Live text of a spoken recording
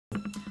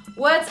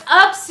What's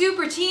up,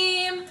 super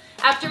team?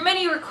 After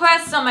many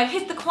requests on my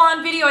Hit the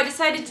Quan video, I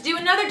decided to do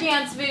another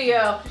dance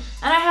video.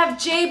 And I have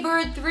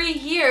Jaybird3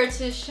 here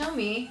to show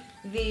me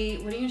the,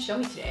 what are you gonna show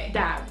me today?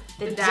 Dab.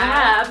 The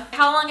dab.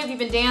 How long have you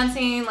been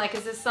dancing? Like,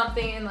 is this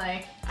something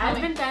like...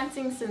 I've been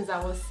dancing since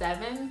I was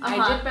 7. I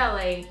Uh-huh. did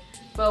ballet,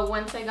 but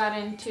once I got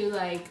into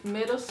like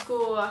middle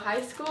school or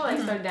high school, I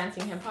started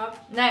dancing hip hop.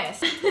 Nice.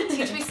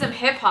 Teach me some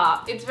hip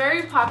hop. It's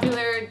very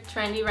popular,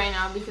 trendy right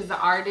now because the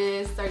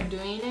artists are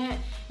doing it.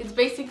 It's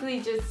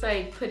basically just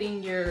like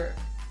putting your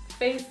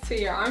face to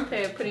your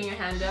armpit, putting your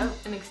hand up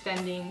and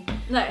extending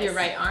your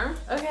right arm.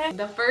 Okay.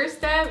 The first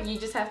step, you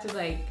just have to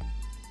like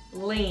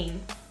lean.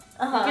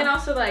 Uh-huh. You can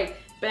also like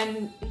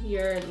bend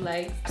your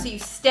legs. So you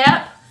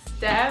step,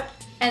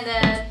 and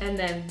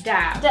then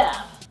dab.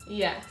 dab.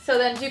 Yeah. So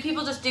then do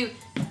people just do...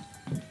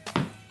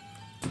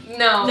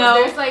 No, No.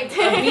 there's like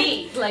a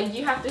beat. Like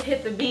you have to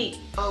hit the beat.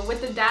 But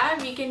with the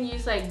dab, you can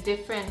use like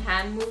different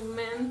hand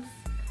movements.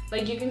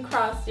 Like you can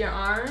cross your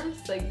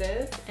arms like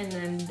this and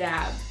then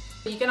dab.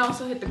 You can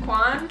also hit the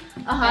quan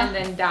and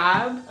then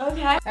dab.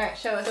 Okay. Alright,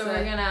 show us. So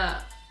we're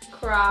gonna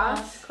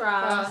cross,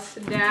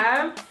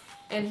 dab,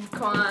 and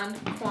quan,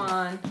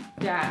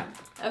 dab.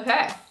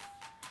 Okay.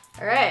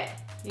 Alright.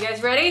 You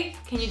guys ready?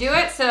 Can you do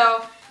it?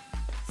 So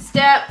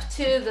step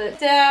to the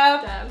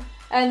dab.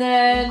 And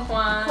then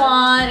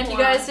quan. If you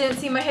guys didn't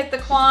see my Hit the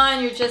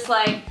Quan, you're just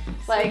like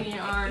swinging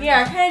your arms.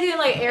 Yeah, kind of doing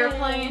like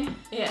airplane.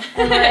 Yeah.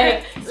 And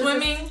like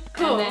swimming.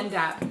 Cool. And then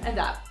dab. And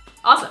dab.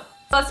 Awesome.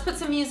 Let's put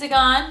some music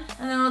on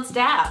and then let's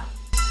dab.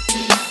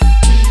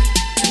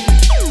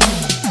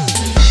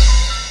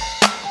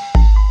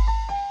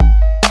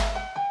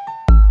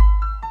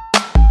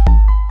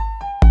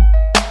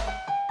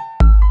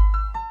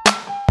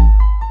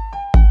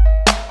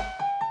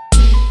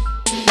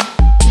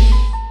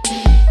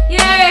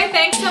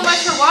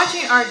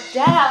 Watching our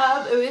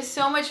dab. It was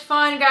so much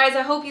fun, guys.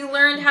 I hope you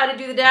learned how to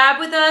do the dab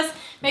with us.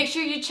 Make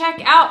sure you check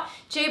out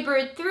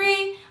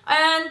Jaybird3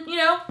 and, you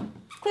know,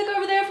 click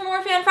over there for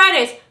more Fan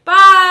Fridays.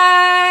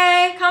 Bye!